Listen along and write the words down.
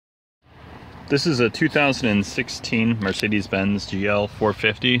This is a 2016 Mercedes Benz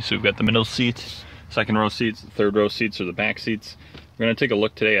GL450. So we've got the middle seat, second row seats, third row seats are the back seats. We're going to take a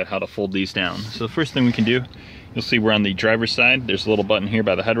look today at how to fold these down. So the first thing we can do, you'll see we're on the driver's side. There's a little button here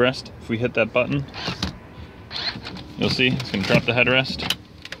by the headrest. If we hit that button, you'll see it's going to drop the headrest,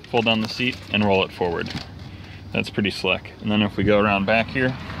 fold down the seat, and roll it forward. That's pretty slick. And then if we go around back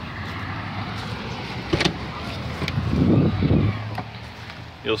here,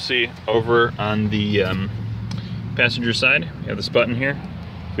 you'll see over on the passenger side, we have this button here.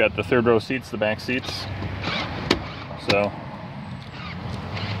 We've got the third row seats, the back seats. So,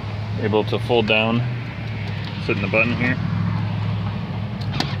 able to fold down, hitting the button here.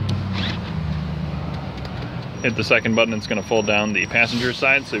 Hit the second button, it's going to fold down the passenger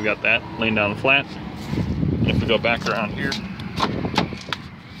side, so we've got that laying down flat. And if we go back around here,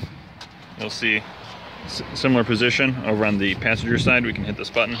 you'll see similar position over on the passenger side. We can hit this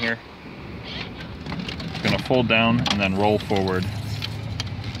button here. It's going to fold down and then roll forward.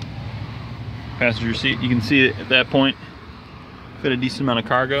 Passenger seat, you can see it at that point fit a decent amount of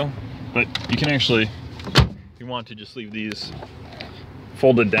cargo, but you can actually, if you want to, just leave these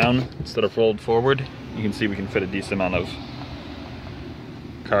folded down instead of folded forward. You can see we can fit a decent amount of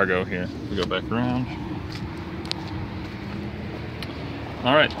cargo here. We go back around.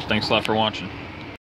 All right, thanks a lot for watching.